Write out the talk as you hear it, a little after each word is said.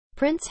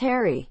Prince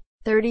Harry,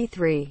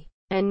 33,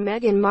 and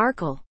Meghan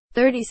Markle,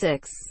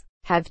 36,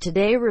 have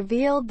today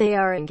revealed they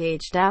are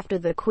engaged after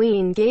the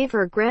Queen gave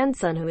her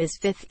grandson, who is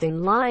fifth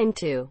in line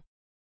to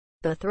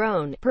the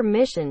throne,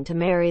 permission to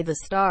marry the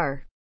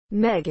star.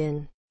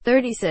 Meghan,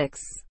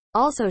 36,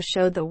 also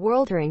showed the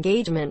world her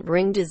engagement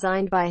ring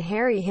designed by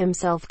Harry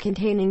himself,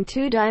 containing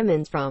 2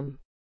 diamonds from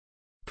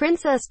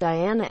Princess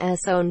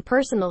Diana's own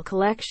personal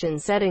collection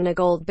set in a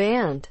gold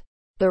band.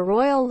 The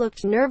royal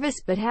looked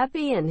nervous but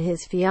happy, and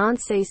his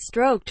fiancée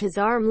stroked his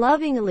arm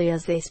lovingly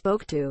as they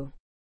spoke to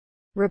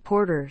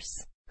reporters,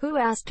 who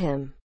asked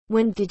him,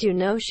 "When did you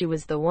know she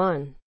was the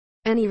one?"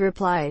 And he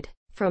replied,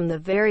 "From the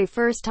very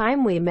first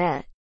time we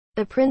met."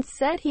 The prince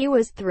said he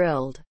was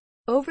thrilled,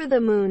 over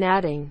the moon,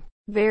 adding,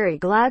 "Very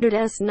glad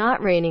it's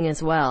not raining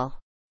as well."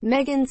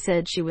 Meghan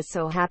said she was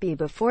so happy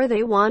before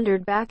they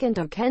wandered back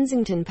into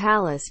Kensington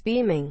Palace,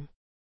 beaming.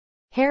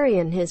 Harry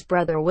and his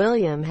brother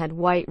William had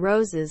white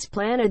roses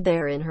planted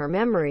there in her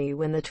memory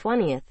when the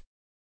 20th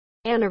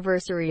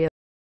anniversary of